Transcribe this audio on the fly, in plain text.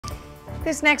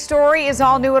This next story is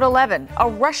all new at 11. A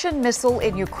Russian missile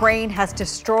in Ukraine has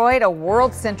destroyed a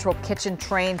World Central Kitchen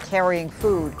train carrying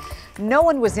food. No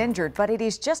one was injured, but it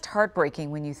is just heartbreaking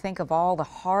when you think of all the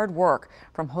hard work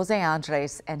from Jose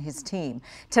Andres and his team.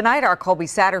 Tonight, our Colby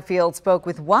Satterfield spoke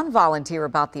with one volunteer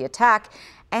about the attack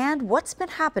and what's been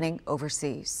happening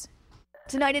overseas.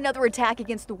 Tonight, another attack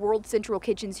against the World Central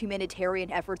Kitchen's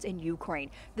humanitarian efforts in Ukraine.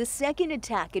 The second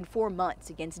attack in 4 months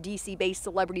against D.C.-based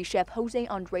celebrity chef Jose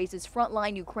Andres'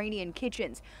 frontline Ukrainian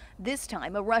kitchens. This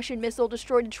time, a Russian missile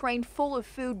destroyed a train full of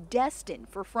food destined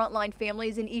for frontline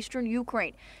families in eastern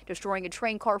Ukraine, destroying a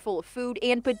train car full of food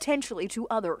and potentially to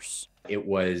others. It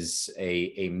was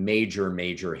a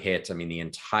major hit. I mean, the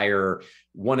entire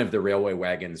one of the railway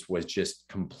wagons was just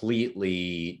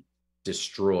completely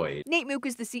destroyed. Nate Mook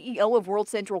is the CEO of World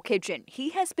Central Kitchen. He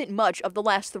has spent much of the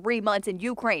last 3 months in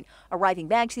Ukraine, arriving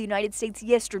back to the United States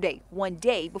yesterday, one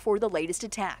day before the latest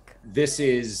attack. This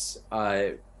is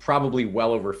probably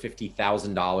well over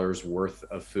 $50,000 worth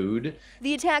of food.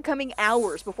 The attack coming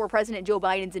hours before President Joe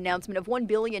Biden's announcement of $1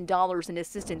 billion in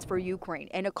assistance for Ukraine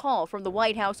and a call from the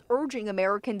White House urging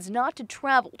Americans not to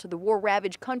travel to the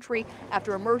war-ravaged country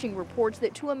after emerging reports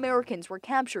that 2 Americans were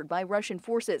captured by Russian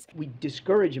forces. We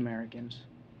discourage Americans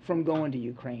from going to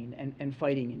Ukraine and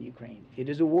fighting in Ukraine. It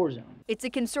is a war zone. It's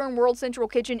a concern World Central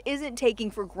Kitchen isn't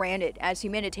taking for granted as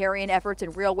humanitarian efforts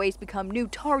and railways become new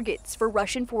targets for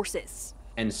Russian forces.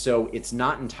 And so it's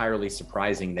not entirely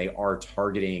surprising they are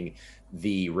targeting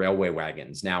the railway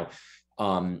wagons. Now,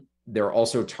 they're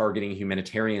also targeting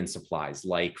humanitarian supplies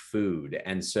like food.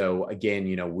 And so, again,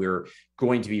 we're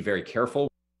going to be very careful.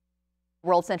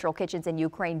 World Central Kitchens in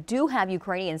Ukraine do have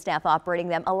Ukrainian staff operating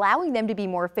them, allowing them to be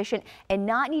more efficient and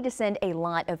not need to send a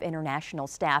lot of international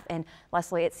staff. And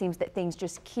Leslie, it seems that things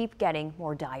just keep getting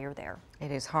more dire there.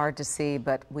 It is hard to see,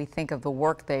 but we think of the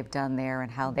work they've done there and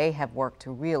how they have worked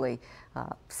to really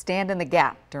stand in the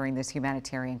gap during this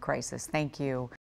humanitarian crisis. Thank you.